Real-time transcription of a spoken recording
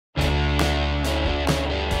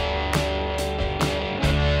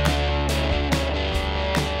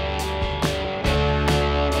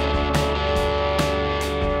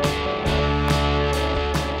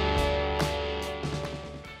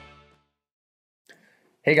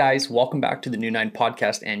Hey guys, welcome back to the New Nine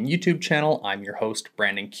podcast and YouTube channel. I'm your host,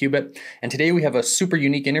 Brandon Cubitt, and today we have a super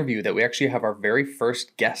unique interview that we actually have our very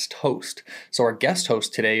first guest host. So our guest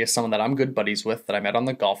host today is someone that I'm good buddies with that I met on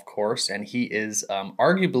the golf course, and he is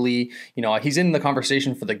arguably, he's in the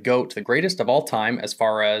conversation for the GOAT, the greatest of all time as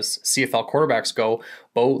far as CFL quarterbacks go,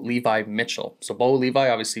 Bo-Levi Mitchell. So Bo-Levi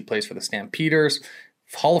obviously plays for the Stampeders,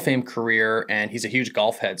 Hall of Fame career, and he's a huge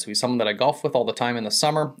golf head. So he's someone that I golf with all the time in the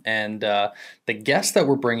summer. And the guest that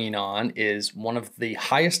we're bringing on is one of the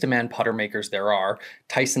highest demand putter makers there are,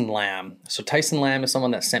 Tyson Lamb. So Tyson Lamb is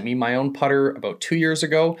someone that sent me my own putter about 2 years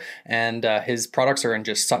ago, and his products are in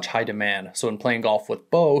just such high demand. So in playing golf with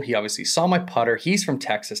Bo, he obviously saw my putter. He's from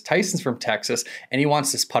Texas, Tyson's from Texas, and he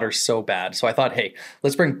wants this putter so bad. So I thought, hey,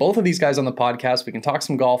 let's bring both of these guys on the podcast. We can talk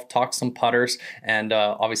some golf, talk some putters, and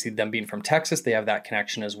obviously them being from Texas, they have that connection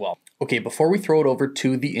as well. Okay, before we throw it over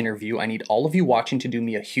to the interview, I need all of you watching to do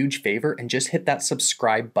me a huge favor and just hit that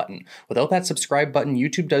subscribe button. Without that subscribe button,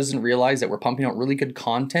 YouTube doesn't realize that we're pumping out really good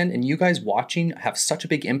content, and you guys watching have such a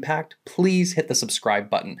big impact. Please hit the subscribe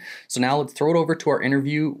button. So now let's throw it over to our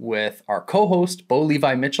interview with our co-host,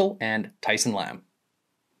 Bo-Levi Mitchell and Tyson Lamb.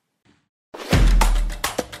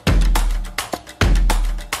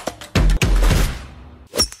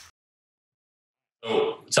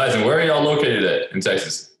 Tyson, where are y'all located at in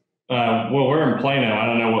Texas? Well, we're in Plano. I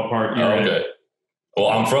don't know what part you're in. Okay. Well,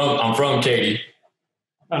 I'm from Katy,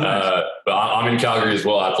 Oh, nice. but I'm in Calgary as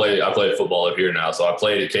well. I play football up here now. So I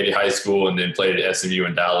played at Katy High School and then played at SMU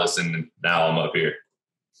in Dallas, and now I'm up here.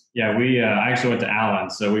 Yeah, we I actually went to Allen,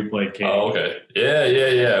 so we played Katy. Oh, okay.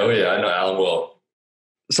 Yeah. Oh, yeah. I know Alan well.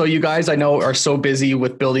 So you guys, I know, are so busy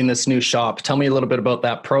with building this new shop. Tell me a little bit about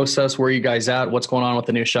that process. Where are you guys at? What's going on with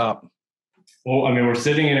the new shop? Well, I mean, we're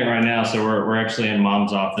sitting in it right now, so we're actually in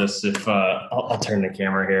Mom's office. If I'll turn the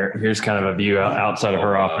camera here. Here's kind of a view outside of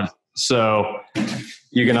her office. So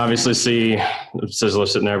you can obviously see the sizzler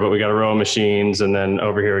sitting there, but we got a row of machines, and then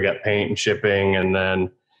over here we got paint and shipping, and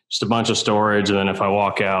then just a bunch of storage. And then if I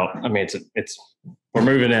walk out, I mean, it's we're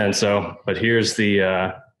moving in. So, but here's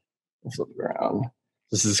the flip around.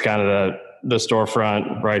 This is kind of the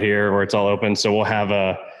storefront right here where it's all open. So we'll have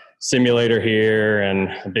a simulator here and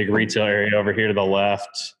a big retail area over here to the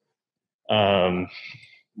left.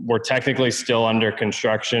 We're technically still under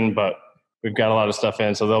construction, but we've got a lot of stuff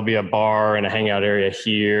in. So there'll be a bar and a hangout area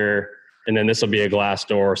here. And then this will be a glass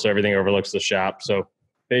door, so everything overlooks the shop. So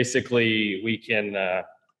basically we can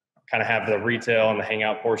kind of have the retail and the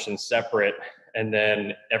hangout portion separate. And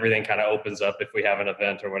then everything kind of opens up if we have an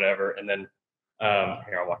event or whatever. And then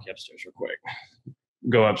here, I'll walk you upstairs real quick.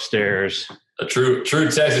 Go upstairs. A true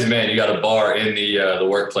Texas man. You got a bar in the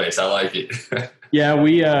workplace. I like it. Yeah,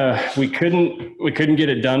 we couldn't get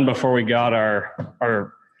it done before we got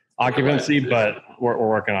our occupancy, but we're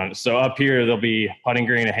working on it. So up here there'll be putting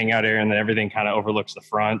green, a hangout area, and then everything kind of overlooks the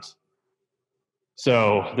front.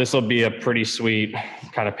 So this will be a pretty sweet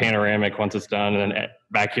kind of panoramic once it's done, and then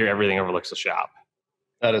back here everything overlooks the shop.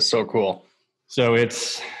 That is so cool. So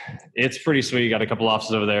it's pretty sweet. You got a couple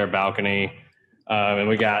offices over there, balcony. And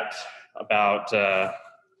we got about,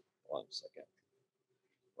 1 second.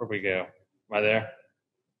 Where'd we go? Am I there?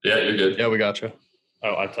 Yeah, you're good. Yeah, we got you.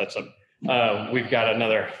 Oh, I touched them. We've got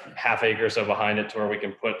another half acre or so behind it to where we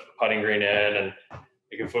can put putting green in, and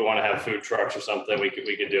if we want to have food trucks or something, we could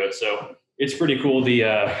do it. So it's pretty cool.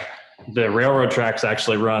 The railroad tracks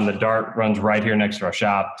actually run. The DART runs right here next to our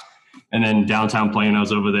shop, and then downtown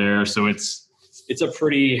Plano's over there. So it's a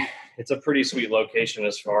pretty sweet location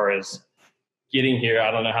as far as getting here.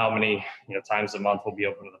 I don't know how many times a month we'll be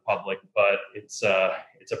open to the public, but it's a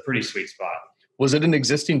pretty sweet spot. Was it an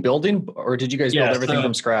existing building, or did you guys build everything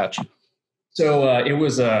from scratch? So it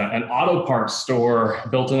was an auto parts store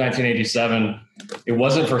built in 1987. It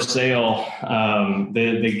wasn't for sale.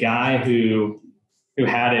 The guy who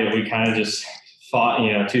had it, we kind of just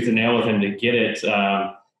fought tooth and nail with him to get it.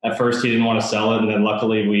 At first, he didn't want to sell it, and then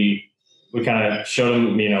luckily we kind of showed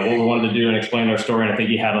him, what we wanted to do and explain our story. And I think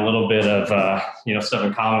he had a little bit of, stuff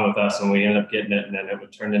in common with us, and we ended up getting it. And then it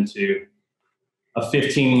would turn into a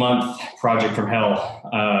 15-month project from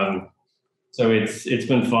hell. So it's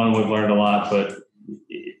been fun. We've learned a lot, but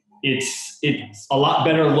it's a lot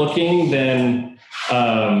better looking than,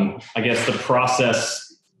 I guess the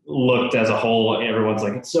process looked as a whole. Everyone's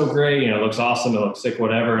like, it's so great. It looks awesome. It looks sick,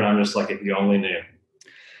 whatever. And I'm just like, if you only knew.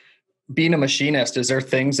 Being a machinist, is there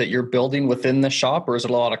things that you're building within the shop, or is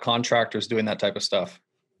it a lot of contractors doing that type of stuff?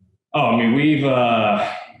 Oh, I mean, we've,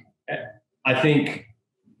 I think,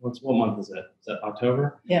 what month is it? Is that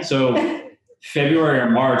October? Yeah. So February or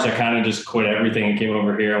March, I kind of just quit everything and came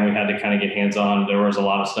over here, and we had to kind of get hands-on. There was a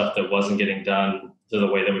lot of stuff that wasn't getting done to the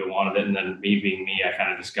way that we wanted it. And then me being me, I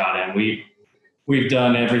kind of just got in. We've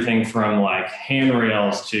done everything from like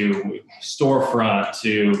handrails to storefront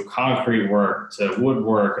to concrete work to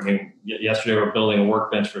woodwork. I mean, yesterday we were building a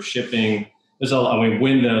workbench for shipping.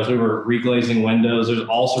 Windows. We were reglazing windows. There's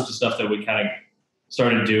all sorts of stuff that we kind of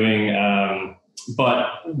started doing, but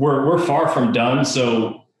we're far from done.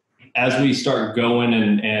 So as we start going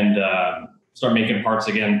and start making parts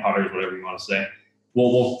again, putters, whatever you want to say,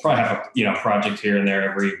 we'll probably have a project here and there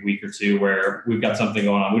every week or two where we've got something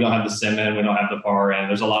going on. We don't have the sim in, we don't have the bar in.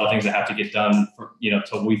 There's a lot of things that have to get done for,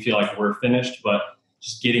 till we feel like we're finished. But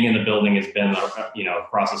just getting in the building has been a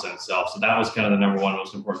process in itself. So that was kind of the number one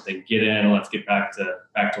most important thing. Get in and let's get back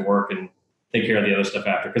to work and take care of the other stuff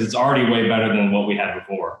after, because it's already way better than what we had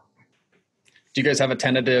before. Do you guys have a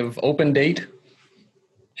tentative open date?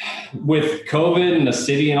 With COVID and the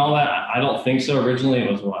city and all that, I don't think so. Originally it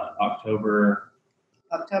was October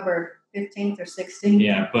 15th or 16th.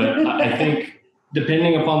 Yeah, but I think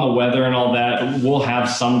depending upon the weather and all that, we'll have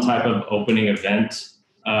some type of opening event.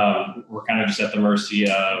 We're kind of just at the mercy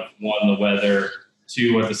of, one, the weather,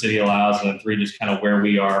 two, what the city allows, and then three, just kind of where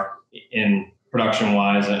we are in production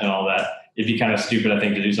wise and all that. It'd be kind of stupid, I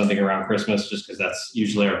think, to do something around Christmas just because that's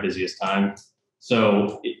usually our busiest time.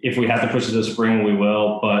 So if we have to push it to spring, we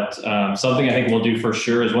will. But something I think we'll do for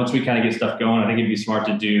sure is once we kind of get stuff going, I think it'd be smart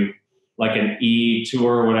to do like an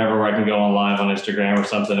e-tour or whatever, where I can go on live on Instagram or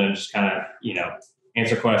something and just kind of,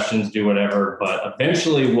 answer questions, do whatever. But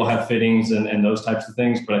eventually we'll have fittings and those types of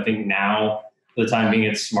things. But I think now, for the time being,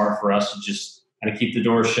 it's smart for us to just kind of keep the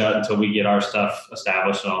doors shut until we get our stuff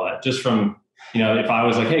established and all that. Just from, if I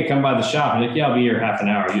was like, hey, come by the shop, I'm like, yeah, I'll be here half an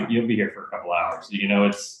hour. You'll be here for a couple hours.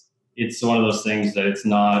 It's one of those things that it's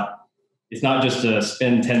not just a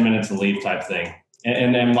spend 10 minutes and leave type thing.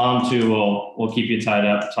 And then mom too will keep you tied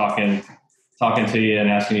up talking to you and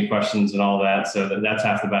asking you questions and all that. So that's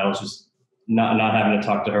half the battle, is just not having to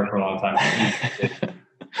talk to her for a long time.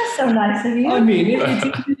 That's so nice of you. I mean,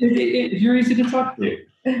 you're easy to talk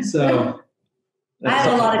to. So I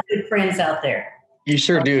have a lot of good friends out there. You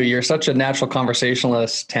sure do. You're such a natural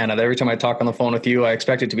conversationalist, Tana, that every time I talk on the phone with you, I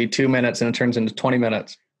expect it to be 2 minutes and it turns into 20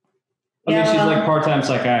 minutes. I mean, she's like part-time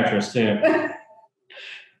psychiatrist too.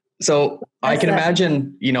 So I can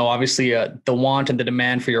imagine, obviously the want and the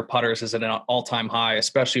demand for your putters is at an all-time high,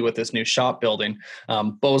 especially with this new shop building.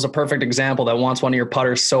 Bo's a perfect example that wants one of your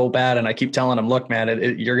putters so bad. And I keep telling him, look, man,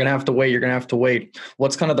 you're going to have to wait. You're going to have to wait.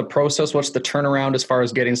 What's kind of the process? What's the turnaround as far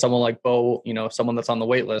as getting someone like Bo, someone that's on the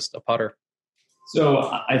wait list, a putter?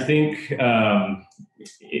 So I think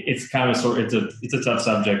it's kind of it's a tough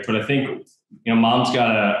subject, but I think, mom's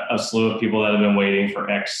got a slew of people that have been waiting for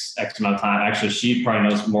X amount of time. Actually, she probably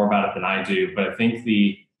knows more about it than I do, but I think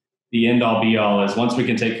the end all be all is once we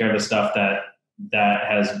can take care of the stuff that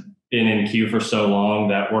has been in queue for so long,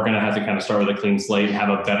 that we're going to have to kind of start with a clean slate and have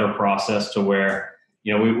a better process to where,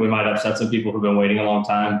 we might upset some people who've been waiting a long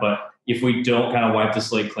time, but if we don't kind of wipe the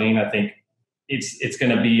slate clean, I think it's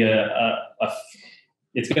going to be a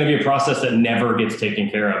process that never gets taken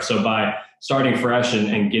care of. So by starting fresh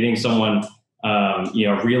and getting someone,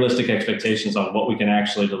 realistic expectations on what we can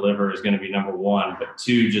actually deliver is going to be number one. But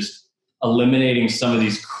two, just eliminating some of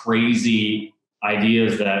these crazy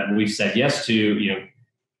ideas that we've said yes to,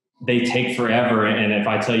 they take forever. And if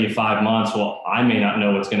I tell you 5 months, well, I may not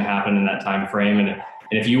know what's going to happen in that time frame. And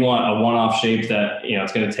if you want a one-off shape that,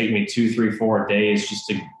 it's going to take me 2, 3, 4 days just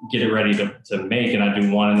to get it ready to make, and I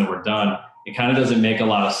do one and then we're done, it kind of doesn't make a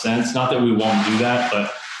lot of sense. Not that we won't do that,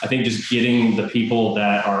 but I think just getting the people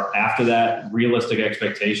that are after that realistic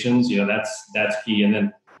expectations, that's key. And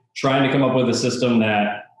then trying to come up with a system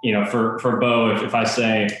that, for Bo, if I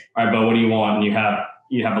say, all right, Bo, what do you want? And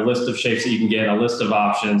you have a list of shapes that you can get, a list of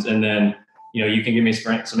options, and then, you can give me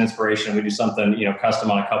some inspiration. We do something, custom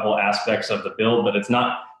on a couple aspects of the build, but it's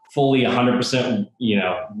not fully 100%,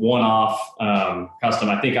 one-off custom.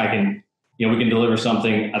 I think I can, we can deliver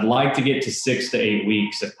something. I'd like to get to 6 to 8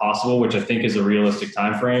 weeks if possible, which I think is a realistic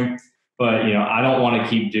time frame. But I don't want to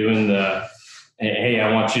keep doing hey,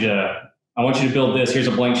 I want you to build this. Here's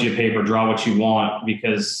a blank sheet of paper. Draw what you want,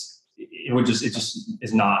 because it just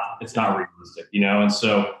is not. It's not realistic, And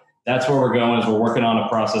so that's where we're going. Is we're working on a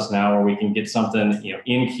process now where we can get something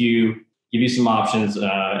in queue, give you some options,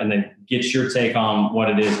 and then get your take on what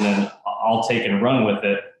it is, and then I'll take and run with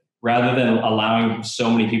it. Rather than allowing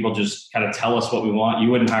so many people just kind of tell us what we want.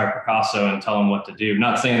 You wouldn't hire Picasso and tell them what to do.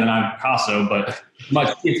 Not saying that I'm Picasso, but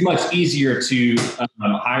it's much easier to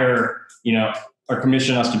hire, or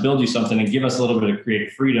commission us to build you something and give us a little bit of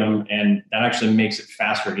creative freedom. And that actually makes it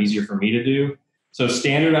faster and easier for me to do. So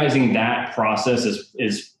standardizing that process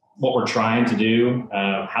is what we're trying to do.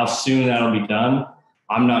 How soon that'll be done,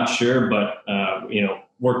 I'm not sure, but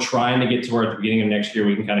we're trying to get to where at the beginning of next year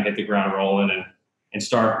we can kind of hit the ground rolling and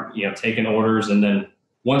start, taking orders. And then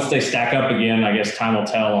once they stack up again, I guess time will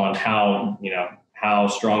tell on how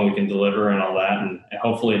strong we can deliver and all that. And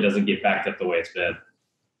hopefully it doesn't get backed up the way it's been.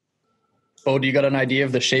 Bo, do you got an idea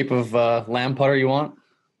of the shape of lamb putter you want?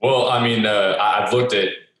 Well, I mean, I've looked at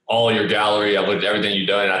all your gallery. I've looked at everything you've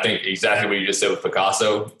done. And I think exactly what you just said with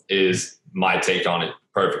Picasso is my take on it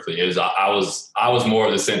perfectly. I was more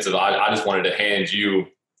of the sense of I just wanted to hand you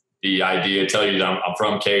the idea, tell you that I'm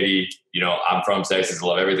from Katy. I'm from Texas. I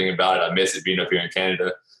love everything about it. I miss it being up here in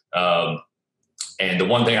Canada. And the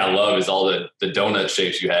one thing I love is all the donut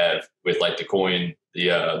shapes you have with like the coin,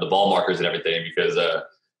 the ball markers and everything. Because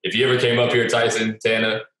if you ever came up here, Tyson,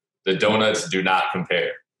 Tana, the donuts do not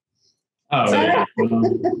compare. Oh, yeah.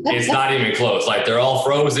 It's not even close. Like they're all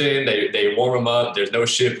frozen. They warm them up. There's no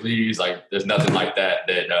Shipley's. Like there's nothing like that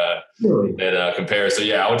compares. So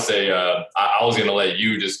yeah, I would say I was gonna let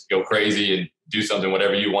you just go crazy and do something,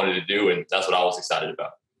 whatever you wanted to do, and that's what I was excited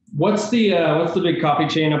about. What's the big coffee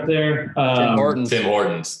chain up there? Tim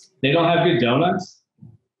Hortons. They don't have good donuts.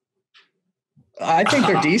 I think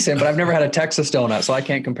they're decent, but I've never had a Texas donut, so I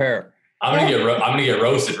can't compare. I'm gonna get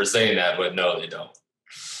roasted for saying that, but no, they don't.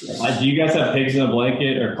 Do you guys have pigs in a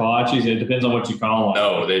blanket or kolaches? It depends on what you call them.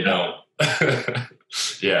 No, they don't.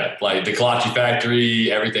 Yeah, like the kolache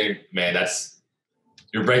factory, everything. Man,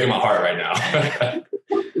 you're breaking my heart right now.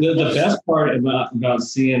 The best part about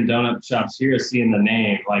seeing donut shops here is seeing the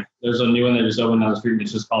name. Like there's a new one that just opened down the street.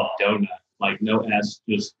 It's just called Donut. Like no S,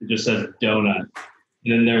 it just says Donut.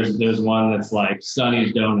 And then there's one that's like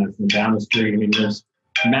Sonny's Donuts, and down the street, I mean, there's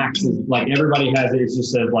Max's. Like everybody has it. It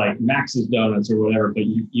just says like Max's Donuts or whatever. But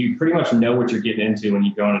you pretty much know what you're getting into when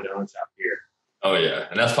you go in a donut shop here. Oh yeah,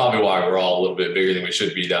 and that's probably why we're all a little bit bigger than we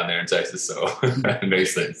should be down there in Texas. So it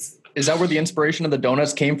makes sense. Is that where the inspiration of the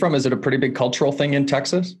donuts came from? Is it a pretty big cultural thing in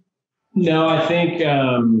Texas? No, I think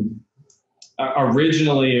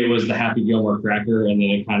originally it was the Happy Gilmore cracker, and then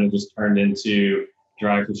it kind of just turned into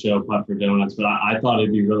Dry for Show, Putt for Donuts. But I thought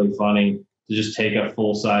it'd be really funny to just take a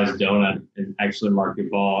full-size donut and actually market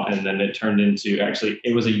ball, and then it turned into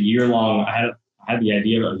it was a year-long. I had the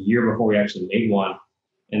idea a year before we actually made one.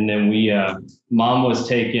 And then Mom was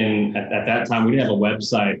taking, at that time, we didn't have a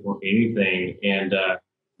website or anything. And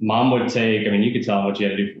Mom would take, you could tell them what you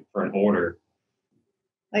had to do for an order.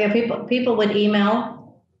 Oh yeah, people would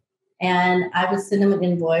email, and I would send them an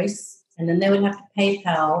invoice, and then they would have to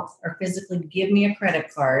PayPal or physically give me a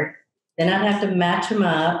credit card. Then I'd have to match them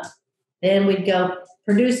up. Then we'd go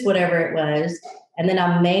produce whatever it was, and then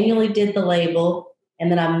I manually did the label. And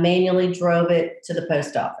then I manually drove it to the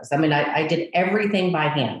post office. I did everything by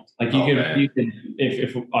hand. Like you could,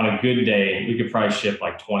 if on a good day, you could probably ship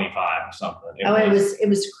like 25 or something. It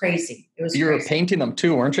was crazy. You were painting them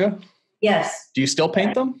too, weren't you? Yes. Do you still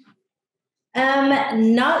paint them?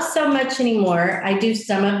 Not so much anymore. I do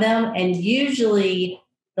some of them, and usually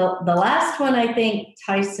the last one I think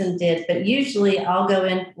Tyson did. But usually I'll go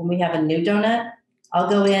in when we have a new donut. I'll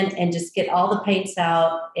go in and just get all the paints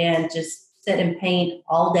out and just sit and paint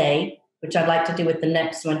all day, which I'd like to do with the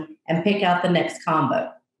next one, and pick out the next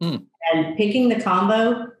combo. And picking the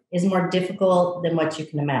combo is more difficult than what you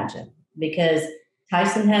can imagine, because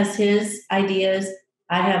Tyson has his ideas,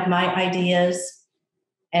 I have my ideas,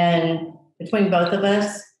 and between both of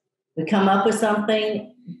us, we come up with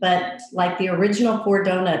something. But like the original 4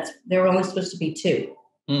 donuts, there were only supposed to be 2.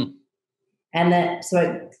 And so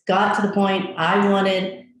it got to the point I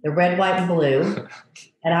wanted the red, white, and blue.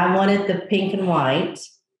 And I wanted the pink and white.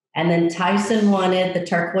 And then Tyson wanted the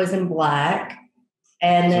turquoise and black.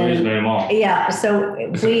 And then, so we just made them all. Yeah. So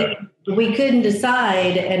we couldn't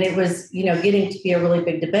decide. And it was, getting to be a really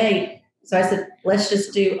big debate. So I said, let's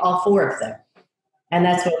just do all 4 of them. And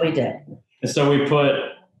that's what we did. And so we put,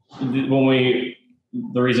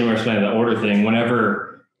 the reason we're explaining the order thing,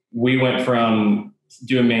 whenever we went from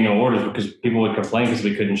doing manual orders, because people would complain because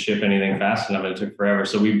we couldn't ship anything fast enough. It took forever.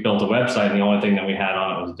 So we built a website, and the only thing that we had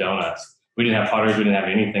on it was donuts. We didn't have putters. We didn't have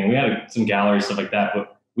anything. We had some galleries, stuff like that.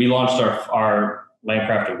 But we launched our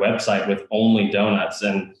Landcrafted website with only donuts.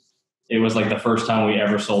 And it was like the first time we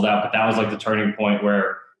ever sold out. But that was like the turning point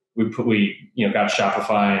where we got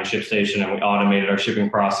Shopify and ShipStation, and we automated our shipping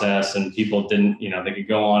process, and people didn't, they could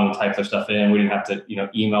go on and type their stuff in. We didn't have to,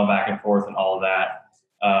 email back and forth and all of that.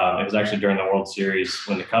 It was actually during the World Series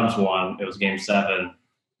when the Cubs won. It was Game 7,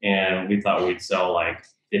 and we thought we'd sell like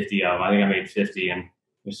 50 of them. I think I made 50, and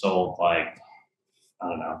we sold like,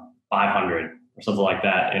 500 or something like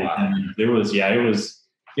that. And, and it was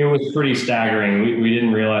pretty staggering. We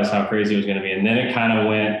didn't realize how crazy it was going to be. And then it kind of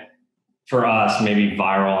went for us, maybe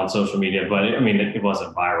viral on social media, but it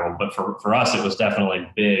wasn't viral, but for us, it was definitely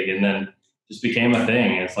big, and then just became a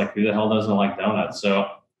thing. It's like, who the hell doesn't like donuts? So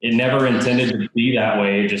it never intended to be that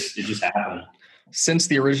way. It just happened. Since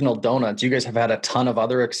the original donuts, you guys have had a ton of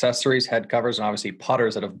other accessories, head covers, and obviously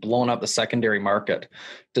putters that have blown up the secondary market.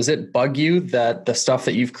 Does it bug you that the stuff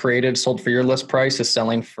that you've created, sold for your list price, is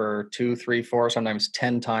selling for 2, 3, 4, sometimes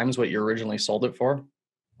 10 times what you originally sold it for?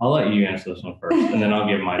 I'll let you answer this one first, and then I'll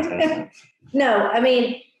give my 10 cents. No, I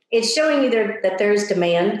mean, it's showing you that there's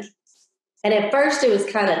demand. And at first it was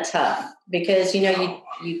kind of tough because,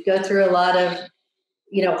 you go through a lot of,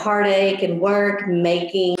 heartache and work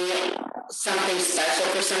making something special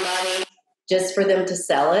for somebody just for them to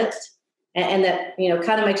sell it. And that,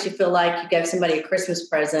 kind of makes you feel like you gave somebody a Christmas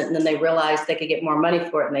present and then they realized they could get more money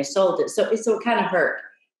for it and they sold it. So it kind of hurt.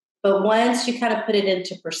 But once you kind of put it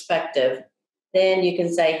into perspective, then you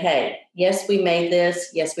can say, hey, yes, we made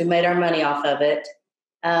this. Yes, we made our money off of it,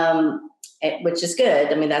 which is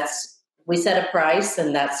good. I mean, we set a price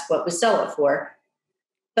and that's what we sell it for.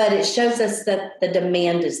 But it shows us that the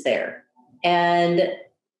demand is there. And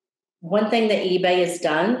one thing that eBay has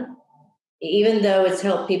done, even though it's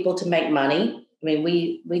helped people to make money, I mean,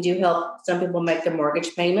 we do help some people make their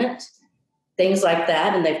mortgage payment, things like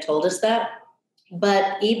that, and they've told us that.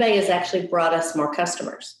 But eBay has actually brought us more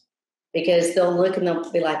customers because they'll look and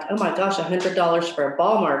they'll be like, oh my gosh, $100 for a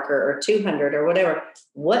ball marker or $200 or whatever.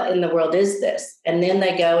 What in the world is this? And then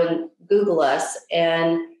they go and Google us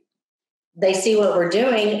and they see what we're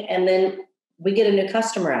doing and then we get a new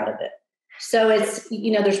customer out of it. So it's,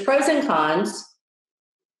 there's pros and cons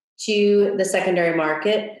to the secondary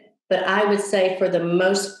market, but I would say for the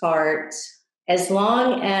most part, as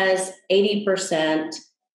long as 80%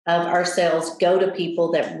 of our sales go to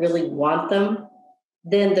people that really want them,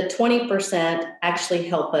 then the 20% actually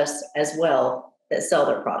help us as well that sell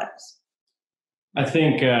their products. I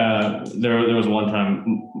think there was one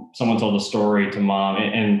time someone told a story to mom,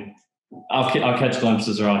 and I'll catch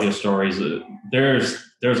glimpses or I'll hear stories.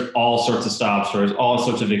 There's all sorts of stop stories, all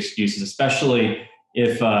sorts of excuses, especially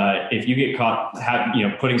if you get caught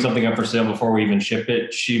putting something up for sale before we even ship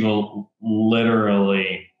it. She will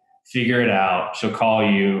literally figure it out. She'll call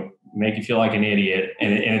you, make you feel like an idiot,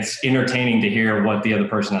 and it's entertaining to hear what the other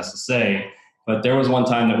person has to say. But there was one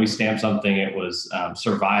time that we stamped something. It was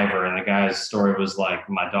Survivor, and the guy's story was like,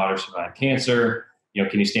 my daughter survived cancer.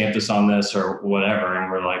 Can you stamp this on this or whatever? And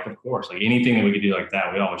we're like, of course, like anything that we could do like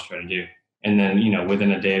that, we always try to do. And then,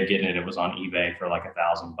 within a day of getting it, it was on eBay for like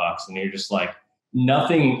 $1,000. And you're just like,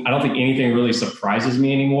 nothing, I don't think anything really surprises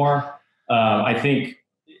me anymore. I think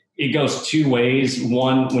it goes two ways.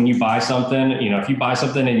 One, when you buy something, if you buy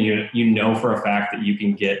something and you know for a fact that you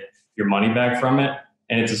can get your money back from it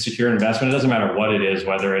and it's a secure investment, it doesn't matter what it is,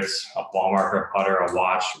 whether it's a ball marker, a putter, a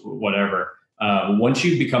watch, whatever. Once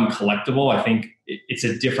you become collectible, I think it's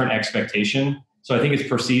a different expectation. So I think it's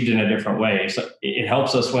perceived in a different way. So it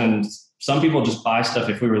helps us when some people just buy stuff.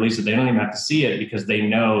 If we release it, they don't even have to see it because they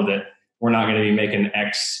know that we're not going to be making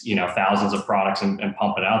X, thousands of products and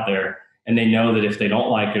pump it out there. And they know that if they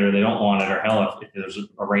don't like it or they don't want it, or hell, if there's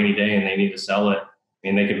a rainy day and they need to sell it,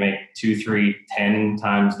 they could make 2, 3, 10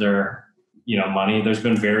 times their, money. There's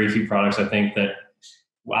been very few products, I think, that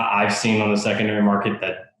I've seen on the secondary market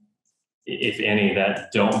that, if any,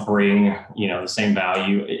 that don't bring, the same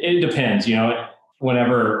value. It depends,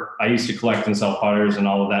 whenever I used to collect and sell putters and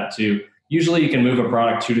all of that too, usually you can move a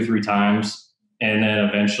product 2 to 3 times and then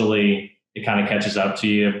eventually it kind of catches up to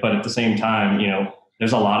you. But at the same time,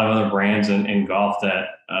 there's a lot of other brands in golf that,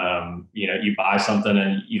 you buy something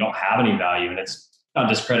and you don't have any value, and it's not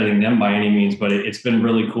discrediting them by any means, but it's been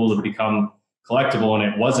really cool to become collectible, and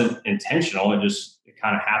it wasn't intentional. It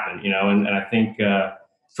kind of happened, and I think,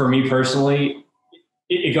 for me personally,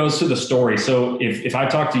 it goes to the story. So if I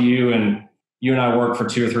talk to you and you and I work for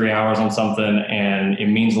 2 or 3 hours on something and it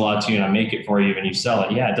means a lot to you and I make it for you and you sell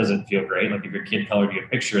it, yeah, it doesn't feel great. Like if your kid colored you a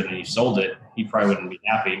picture and then you sold it, he probably wouldn't be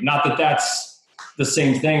happy. Not that that's the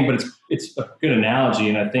same thing, but it's a good analogy.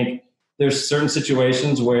 And I think there's certain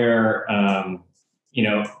situations where,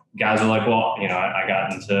 guys are like, well, I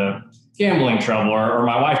got into gambling trouble or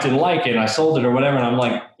my wife didn't like it and I sold it or whatever. And I'm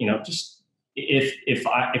like, just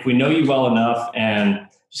if we know you well enough and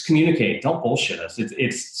just communicate, don't bullshit us.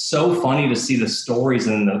 It's so funny to see the stories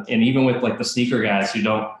and even with like the sneaker guys who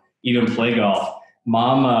don't even play golf.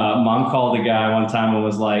 Mom called a guy one time and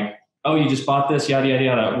was like, oh, you just bought this, yada, yada,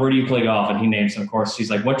 yada. Where do you play golf? And he names it, of course. She's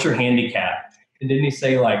like, what's your handicap? And didn't he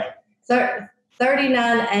say like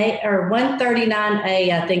 39A or 139A,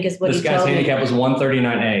 I think is what he told me. This guy's handicap was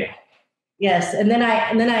 139A. Yes. And then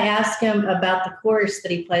I asked him about the course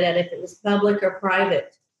that he played at, if it was public or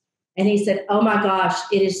private. And he said, oh my gosh,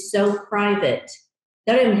 it is so private.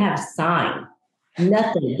 They don't even have a sign,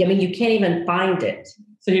 nothing. I mean, you can't even find it.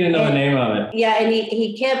 So he didn't know the name of it. Yeah, and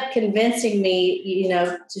he kept convincing me,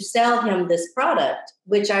 to sell him this product,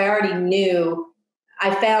 which I already knew.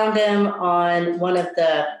 I found him on one of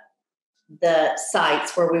the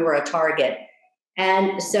sites where we were a target.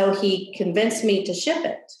 And so he convinced me to ship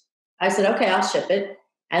it. I said, okay, I'll ship it.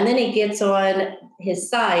 And then he gets on his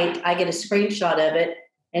site. I get a screenshot of it.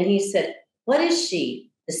 And he said, what is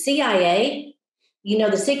she? The CIA?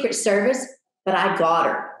 The Secret Service? But I got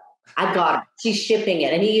her. She's shipping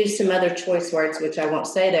it. And he used some other choice words, which I won't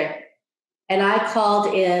say there. And I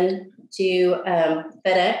called in to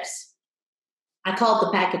FedEx. I called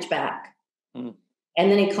the package back. And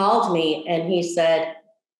then he called me and he said,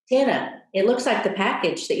 Tana, it looks like the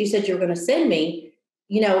package that you said you were going to send me,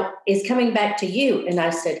 is coming back to you. And I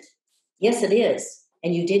said, yes, it is.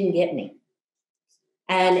 And you didn't get me.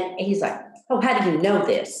 And he's like, oh, how do you know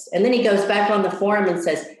this? And then he goes back on the forum and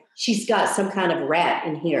says, she's got some kind of rat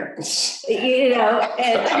in here, and it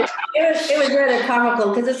was rather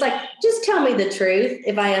comical because it's like, just tell me the truth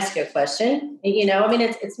if I ask you a question.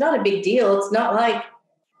 It's not a big deal. It's not like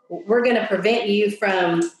we're going to prevent you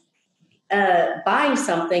from buying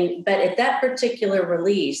something. But at that particular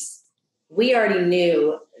release, we already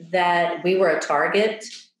knew that we were a target.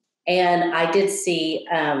 And I did see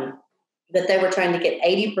that they were trying to get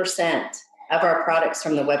 80% of our products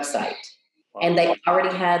from the website. Wow. And they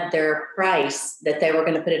already had their price that they were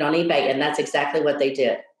going to put it on eBay. And that's exactly what they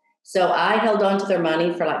did. So I held on to their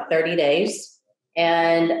money for like 30 days.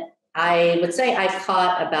 And I would say I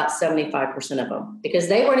caught about 75% of them because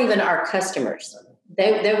they weren't even our customers.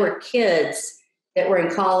 They were kids that were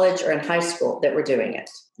in college or in high school that were doing it.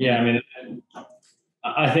 Yeah,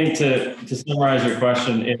 I think to summarize your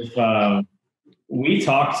question, if we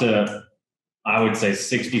talk to, I would say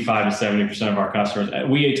 65 to 70% of our customers,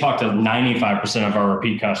 we talk to 95% of our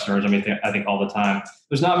repeat customers. I think all the time.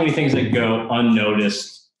 There's not many things that go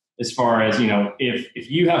unnoticed as far as,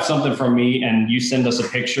 if you have something from me and you send us a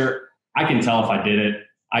picture, I can tell if I did it.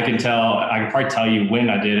 I can probably tell you when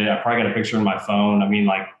I did it. I probably got a picture on my phone.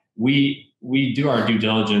 We do our due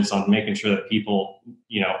diligence on making sure that people,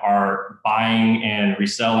 are buying and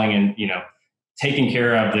reselling and, taking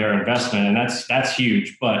care of their investment. And that's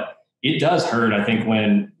huge. But it does hurt, I think,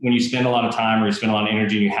 when you spend a lot of time or you spend a lot of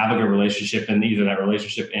energy and you have a good relationship and either that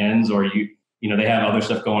relationship ends or they have other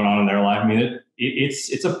stuff going on in their life.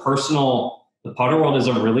 It's a personal, the putter world is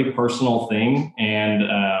a really personal thing. And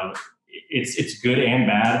it's good and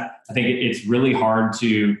bad. I think it's really hard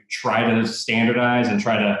to try to standardize and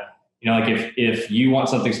try to, if you want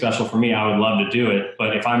something special for me, I would love to do it.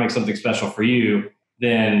 But if I make something special for you,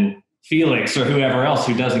 then Felix or whoever else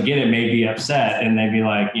who doesn't get it may be upset and they'd be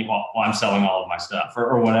like, well, I'm selling all of my stuff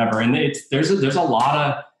or whatever. And there's a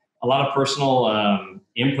lot of personal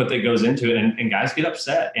input that goes into it, and guys get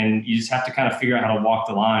upset, and you just have to kind of figure out how to walk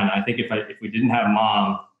the line. I think if we didn't have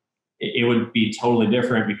Mom, it would be totally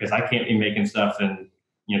different because I can't be making stuff and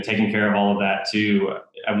taking care of all of that too.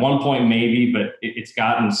 At one point maybe, but it's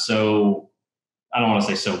gotten so, I don't want to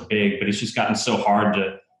say so big, but it's just gotten so hard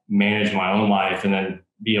to manage my own life and then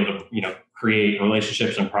be able to, create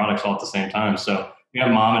relationships and products all at the same time. So we got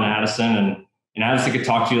Mom and Addison, and Addison could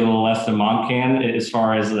talk to you a little less than Mom can as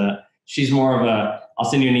far as she's more of I'll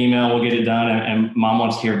send you an email, we'll get it done. And Mom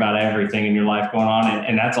wants to hear about everything in your life going on.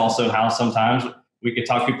 And that's also how sometimes we could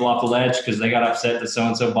talk people off the ledge because they got upset that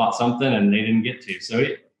so-and-so bought something and they didn't get to. So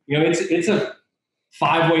it's a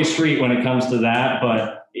 5-way street when it comes to that,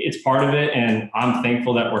 but it's part of it. And I'm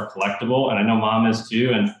thankful that we're collectible, and I know Mom is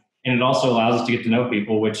too. And it also allows us to get to know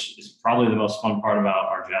people, which is probably the most fun part about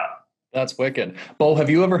our job. That's wicked. Bo, have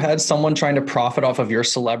you ever had someone trying to profit off of your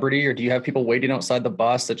celebrity, or do you have people waiting outside the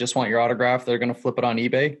bus that just want your autograph? They're going to flip it on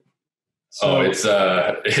eBay? It's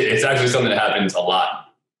actually something that happens a lot.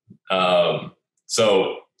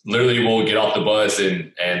 So literally we'll get off the bus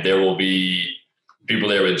and there will be people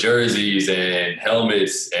there with jerseys and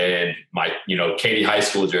helmets and my, Katy High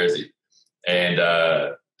School jersey, and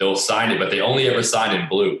they'll sign it, but they only ever sign in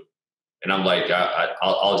blue. And I'm like, I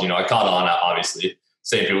caught on, obviously.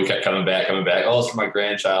 Same people kept coming back. Oh, it's for my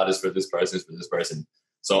grandchild. It's for this person. It's for this person.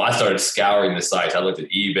 So I started scouring the sites. I looked at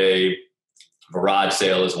eBay. Garage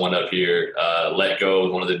Sale is one up here. Let Go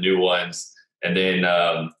is one of the new ones. And then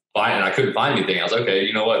and I couldn't find anything. I was like, okay,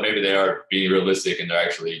 you know what? Maybe they are being realistic and they're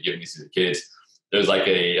actually giving these to the kids. There's like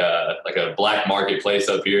a black marketplace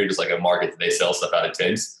up here, just like a market that they sell stuff out of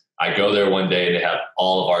tents. I go there one day and they have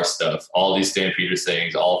all of our stuff, all these Stampeder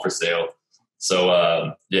sayings, all for sale.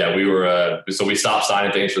 So, so we stopped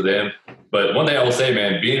signing things for them. But one thing I will say,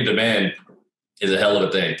 man, being in demand is a hell of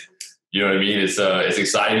a thing. You know what I mean? It's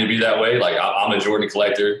exciting to be that way. Like I'm a Jordan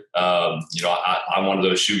collector. I'm one of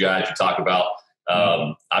those shoe guys you talk about.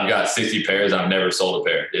 I've got 60 pairs. I've never sold a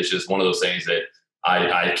pair. It's just one of those things that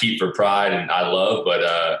I keep for pride and I love.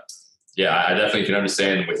 But yeah, I definitely can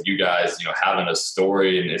understand with you guys, having a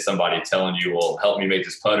story and somebody telling you, well, help me make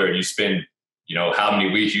this putter. And you spend, how many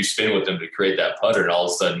weeks you spend with them to create that putter. And all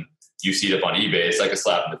of a sudden you see it up on eBay. It's like a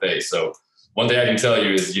slap in the face. So one thing I can tell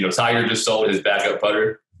you is, Tiger just sold his backup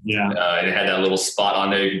putter. Yeah. And it had that little spot on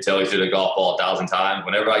there. You can tell he's hit a golf ball 1,000 times.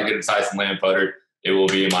 Whenever I get a Tyson Lamb putter, it will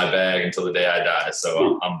be in my bag until the day I die.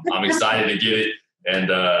 So I'm excited to get it. And,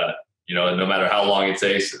 no matter how long it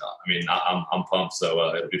takes, I'm pumped.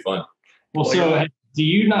 So it'll be fun. Well, so do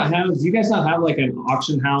you guys not have like an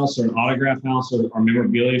auction house or an autograph house or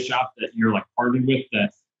memorabilia shop that you're like partnered with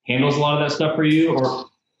that handles a lot of that stuff for you? Or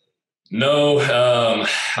no,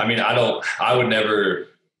 I would never.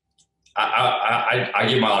 I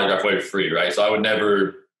give my autograph away for free, right? So I would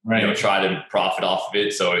never, try to profit off of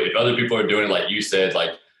it. So if other people are doing it, like you said,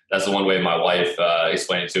 like that's the one way my wife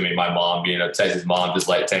explained it to me. My mom, being a Texas mom, just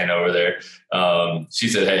like Tana over there, she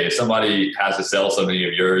said, "Hey, if somebody has to sell something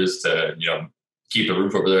of yours to, keep a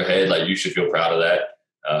roof over their head, like you should feel proud of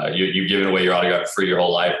that. You've given away your autograph for free your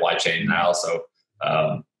whole life. Why change now?" So,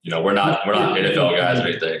 we're not NFL guys or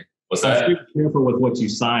anything. What's that? Be careful with what you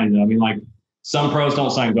sign, though. I mean, like some pros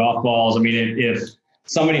don't sign golf balls. I mean, if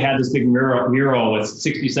somebody had this big mural with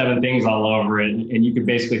 67 things all over it, and you could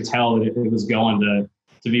basically tell that it was going to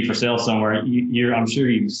be for sale somewhere, I'm sure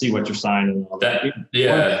you see what you're signing.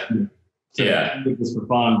 Yeah. Make this for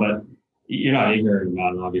fun, but you're not ignorant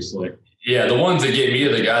about it, obviously. Yeah, the ones that get me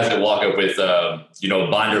are the guys that walk up with, a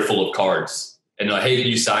binder full of cards. And like, hey, can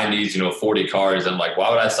you sign these, 40 cards? I'm like, why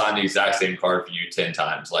would I sign the exact same card for you 10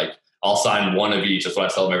 times? Like, I'll sign one of each. That's what I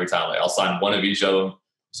tell them every time. Like, I'll sign one of each of them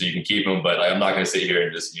so you can keep them. But like, I'm not going to sit here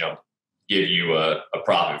and just, give you a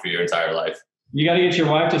profit for your entire life. You got to get your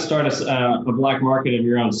wife to start a black market of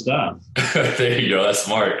your own stuff. There you go. That's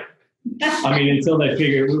smart. I mean, until they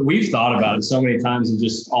figure, we've thought about it so many times, and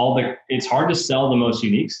just it's hard to sell the most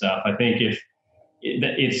unique stuff. I think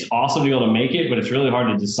it's awesome to be able to make it, but it's really hard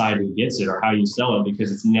to decide who gets it or how you sell it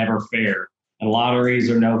because it's never fair. And lotteries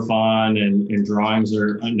are no fun and drawings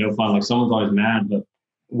are no fun. Like someone's always mad, but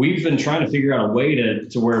we've been trying to figure out a way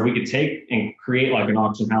to where we could take and create like an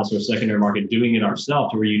auction house or a secondary market, doing it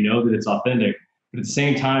ourselves to where that it's authentic. But at the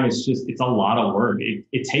same time, it's a lot of work.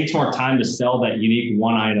 It takes more time to sell that unique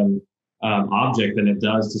one item object than it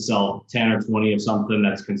does to sell 10 or 20 of something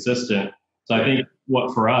that's consistent. So I think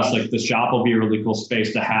what for us, like the shop will be a really cool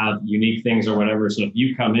space to have unique things or whatever. So if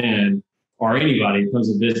you come in or anybody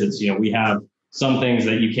comes to visits, we have some things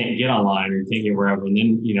that you can't get online or you can't get wherever. And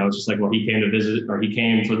then, it's just like, well, he came to visit or he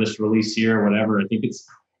came for this release here or whatever. I think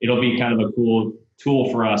it'll be kind of a cool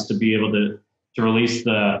tool for us to be able to release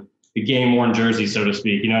the game worn jersey, so to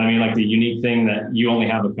speak. You know what I mean? Like the unique thing that you only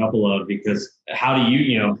have a couple of, because how do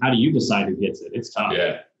you decide who gets it? It's tough.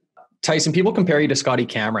 Yeah. Tyson, people compare you to Scotty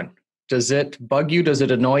Cameron. Does it bug you? Does it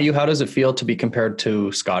annoy you? How does it feel to be compared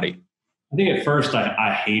to Scotty? I think at first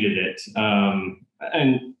I hated it.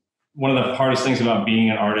 And one of the hardest things about being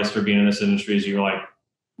an artist or being in this industry is you're like,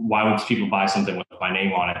 why would people buy something with my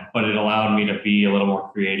name on it? But it allowed me to be a little more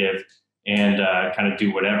creative and kind of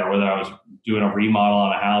do whatever, whether I was doing a remodel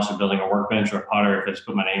on a house or building a workbench or a putter. If I just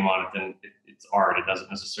put my name on it, then it's art. It doesn't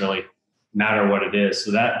necessarily matter what it is.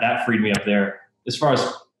 So that freed me up there. As far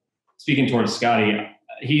as speaking towards Scotty,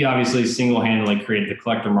 he obviously single-handedly created the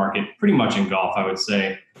collector market pretty much in golf, I would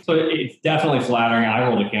say. So it's definitely flattering. I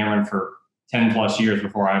rolled a Cameron for 10 plus years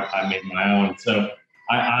before I made my own. So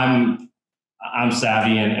I'm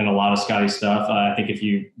savvy in a lot of Scotty stuff. I think if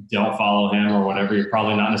you don't follow him or whatever, you're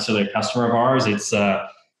probably not necessarily a customer of ours. It's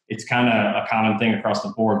kind of a common thing across the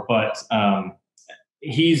board, but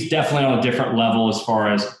he's definitely on a different level as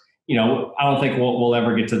far as, I don't think we'll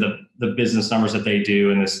ever get to the business numbers that they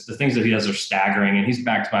do. And the things that he does are staggering, and he's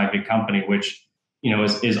backed by a big company, which,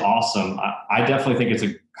 is awesome. I definitely think it's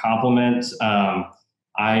a compliment.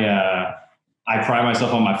 I pride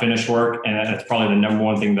myself on my finish work, and that's probably the number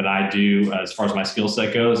one thing that I do as far as my skill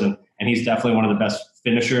set goes. And he's definitely one of the best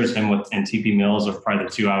finishers. Him and TP Mills are probably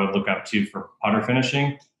the two I would look up to for putter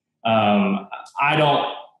finishing. I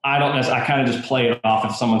kind of just play it off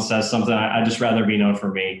if someone says something. I just rather be known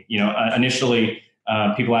for me. Initially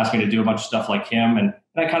people asked me to do a bunch of stuff like him, and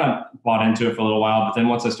I kind of bought into it for a little while. But then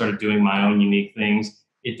once I started doing my own unique things,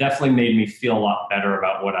 it definitely made me feel a lot better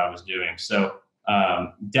about what I was doing. So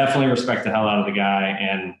definitely respect the hell out of the guy.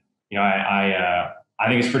 And, I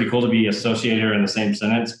think it's pretty cool to be associated in the same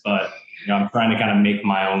sentence, but, I'm trying to kind of make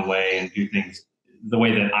my own way and do things the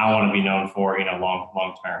way that I want to be known for,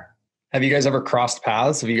 long term. Have you guys ever crossed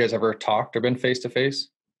paths? Have you guys ever talked or been face to face?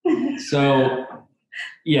 So,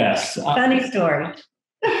 yes. Funny story.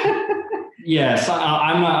 Yes,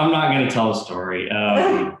 I'm not going to tell a story.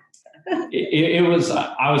 It was,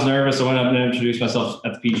 I was nervous. I went up and introduced myself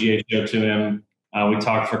at the PGA show to him. We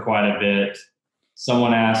talked for quite a bit.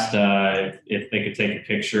 Someone asked if they could take a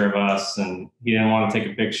picture of us, and he didn't want to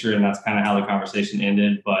take a picture, and that's kind of how the conversation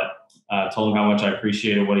ended. But told him how much I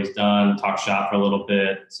appreciated what he's done, talked shop for a little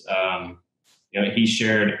bit. He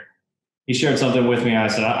shared something with me. I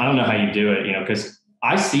said, I don't know how you do it, because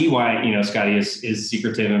I see why, Scotty is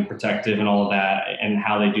secretive and protective and all of that and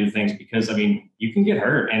how they do things, because you can get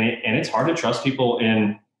hurt and it's hard to trust people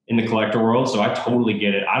in the collector world. So I totally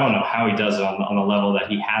get it. I don't know how he does it on the level that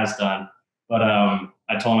he has done, but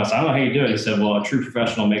I told him, I said, I don't know how you do it. He said, well, a true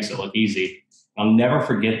professional makes it look easy. I'll never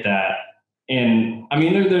forget that. And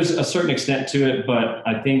there's a certain extent to it, but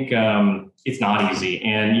I think it's not easy.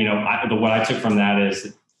 And, what I took from that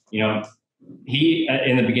is, he,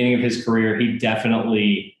 in the beginning of his career, he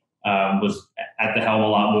definitely was at the helm a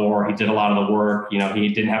lot more. He did a lot of the work. He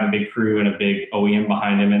didn't have a big crew and a big OEM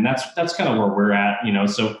behind him. And that's kind of where we're at,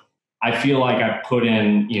 So I feel like I put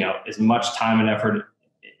in, as much time and effort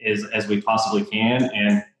as we possibly can.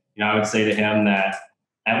 And, I would say to him that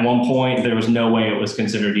at one point there was no way it was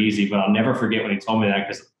considered easy, but I'll never forget when he told me that,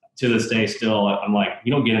 because to this day still, I'm like,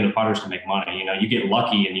 you don't get into putters to make money. You get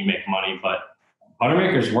lucky and you make money, but putter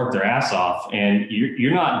makers work their ass off, and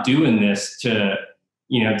you're not doing this to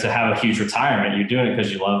have a huge retirement. You're doing it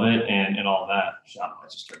because you love it and all of that. Shot I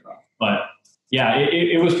just turned off. But yeah,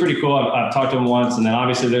 it was pretty cool. I've talked to him once, and then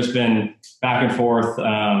obviously there's been back and forth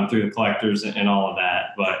through the collectors and all of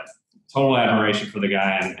that. But total admiration for the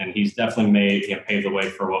guy, and he's definitely paved the way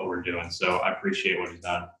for what we're doing. So I appreciate what he's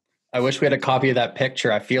done. I wish we had a copy of that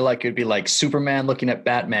picture. I feel like it'd be like Superman looking at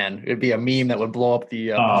Batman. It'd be a meme that would blow up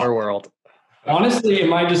the putter world. Honestly, it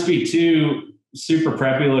might just be two super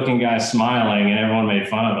preppy looking guys smiling and everyone made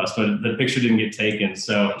fun of us, but the picture didn't get taken.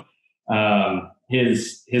 So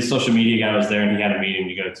his social media guy was there and he had a meeting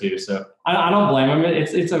to go to. So I don't blame him.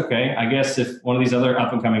 It's okay. I guess if one of these other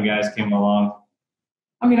up and coming guys came along,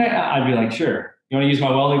 I'd be like, sure. You want to use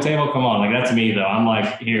my welding table? Come on. Like, that's me though. I'm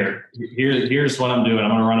like, here's what I'm doing.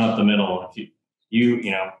 I'm going to run up the middle. If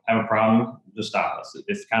you have a problem, just stop us.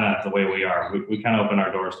 It's kind of the way we are. We kind of open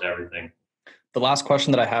our doors to everything. The last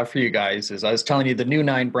question that I have for you guys is, I was telling you the New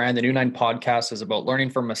Nine brand, the New Nine podcast is about learning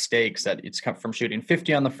from mistakes. That it's come from shooting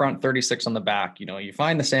 50 on the front, 36 on the back. You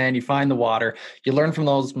find the sand, you find the water, you learn from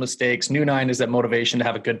those mistakes. New Nine is that motivation to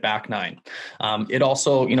have a good back nine. It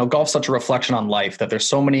also, golf's such a reflection on life, that there's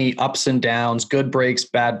so many ups and downs, good breaks,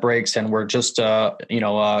 bad breaks, and we're just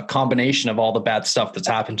a combination of all the bad stuff that's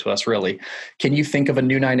happened to us, really. Can you think of a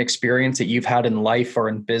New Nine experience that you've had in life or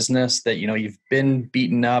in business that, you've been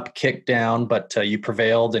beaten up, kicked down, but you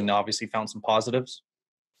prevailed and obviously found some positives?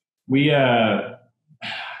 We, it's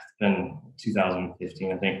been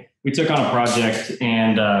 2015, I think. We took on a project,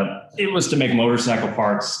 and it was to make motorcycle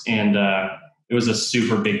parts, and it was a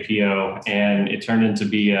super big PO, and it turned into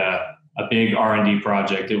be a big R&D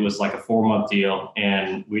project. It was like a 4-month deal,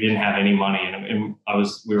 and we didn't have any money, and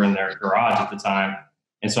we were in their garage at the time,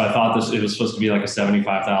 and so I thought it was supposed to be like a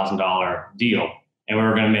 $75,000 deal, and we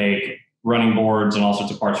were going to make running boards and all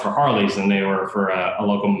sorts of parts for Harleys, and they were for a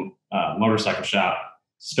local motorcycle shop.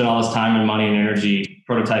 Spent all this time and money and energy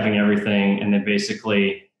prototyping everything, and then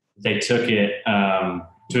basically they took it to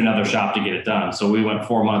another shop to get it done. So we went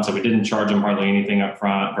 4 months, and we didn't charge them hardly anything up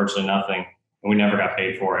front, virtually nothing, and we never got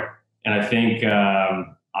paid for it. And I think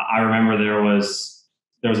I remember there was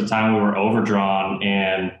a time we were overdrawn,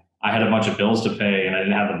 and I had a bunch of bills to pay, and I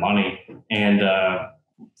didn't have the money. And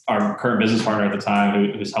our current business partner at the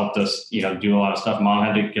time, who's helped us, do a lot of stuff, Mom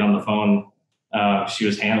had to get on the phone. She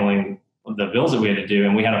was handling the bills that we had to do,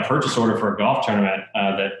 and we had a purchase order for a golf tournament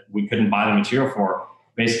that we couldn't buy the material for.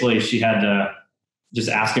 Basically, she had to just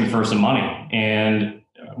ask him for some money, and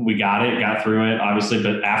we got through it, obviously.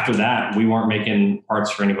 But after that, we weren't making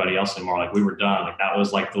parts for anybody else anymore. Like, we were done. Like, that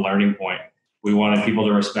was like the learning point. We wanted people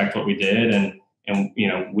to respect what we did, and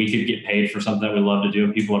we could get paid for something that we love to do,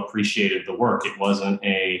 and people appreciated the work. It wasn't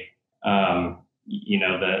a, the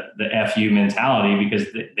FU mentality, because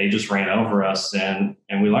they just ran over us, and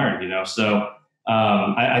we learned, So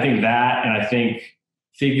I think that, and I think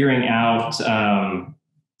figuring out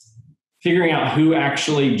who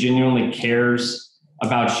actually genuinely cares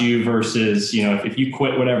about you versus, if you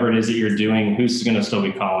quit whatever it is that you're doing, who's going to still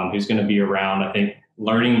be calling, who's going to be around. I think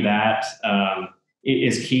learning that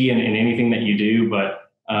is key in anything that you do,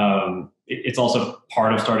 but it's also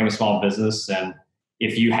part of starting a small business. And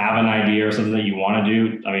if you have an idea or something that you want to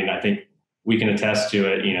do, I think we can attest to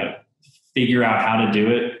it, figure out how to do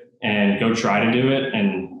it and go try to do it.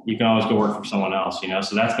 And you can always go work for someone else, you know?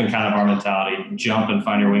 So that's been kind of our mentality. Jump and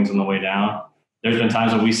find your wings on the way down. There's been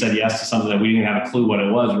times when we said yes to something that we didn't have a clue what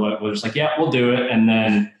it was. We're just like, yeah, we'll do it. And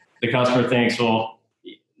then the customer thinks, well,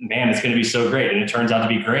 man, it's going to be so great. And it turns out to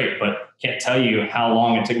be great, but can't tell you how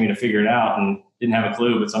long it took me to figure it out and didn't have a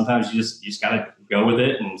clue. But sometimes you just got to go with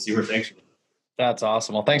it and see where it takes you. That's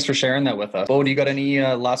awesome. Well, thanks for sharing that with us. Bo, do you got any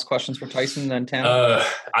last questions for Tyson and Tana?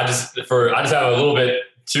 I just have a little bit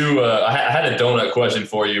too. I had a donut question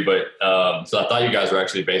for you, but so I thought you guys were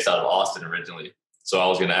actually based out of Austin originally. So I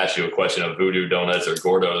was going to ask you a question of Voodoo Donuts or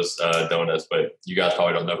Gordo's Donuts, but you guys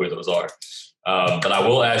probably don't know who those are. But I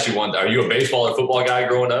will ask you one. Are you a baseball or football guy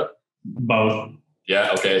growing up? Both.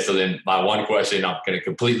 Yeah. Okay. So then my one question, I'm going to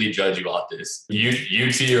completely judge you off this.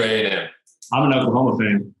 UT or A&M? I'm an Oklahoma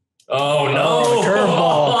fan. Oh, no.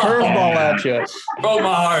 Curveball at you. Broke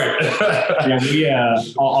my heart. Yeah,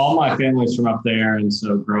 all my family's from up there. And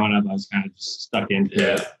so growing up, I was kind of just stuck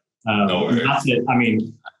into it. No worries. That's it. I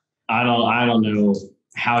mean, I don't know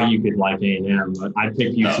how you could like A&M, but I'd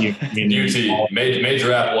pick UT. No. UT. Major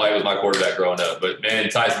Applewhite was my quarterback growing up. But, man,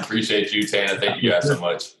 Tyson, appreciate you, Tana. Thank you guys so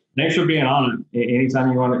much. Thanks for being on it. Anytime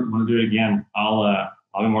you want to do it again, I'll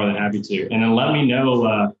be more than happy to. And then let me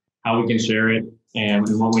know how we can share it and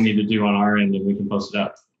what we need to do on our end, and we can post it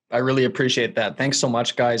up. I really appreciate that. Thanks so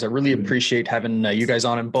much, guys. I really appreciate having you guys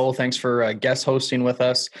on. And Bo, thanks for guest hosting with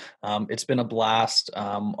us. It's been a blast.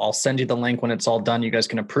 I'll send you the link when it's all done. You guys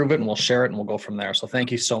can approve it and we'll share it and we'll go from there. So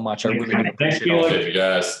thank you so much. I really appreciate it. Thank you,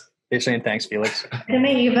 guys. They're saying thanks, Felix. Good to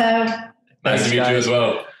meet you, Bo. Nice to meet you as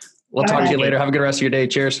well. We'll talk to you later. Have a good rest of your day.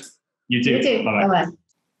 Cheers. You too. Bye-bye. Bye-bye.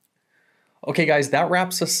 Okay, guys, that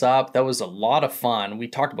wraps us up. That was a lot of fun. We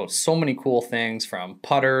talked about so many cool things, from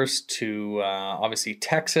putters to obviously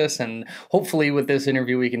Texas, and hopefully with this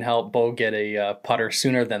interview we can help Bo get a putter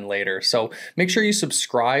sooner than later. So make sure you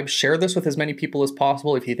subscribe, share this with as many people as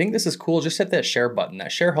possible. If you think this is cool, just hit that share button.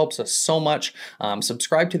 That share helps us so much.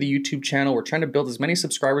 Subscribe to the YouTube channel. We're trying to build as many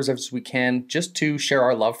subscribers as we can just to share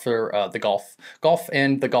our love for the golf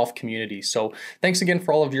and the golf community. So thanks again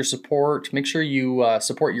for all of your support. Make sure you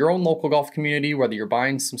support your own local golf community, whether you're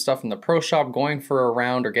buying some stuff from the pro shop, going for a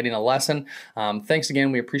round, or getting a lesson. Thanks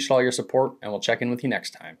again. We appreciate all your support, and we'll check in with you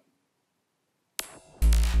next time.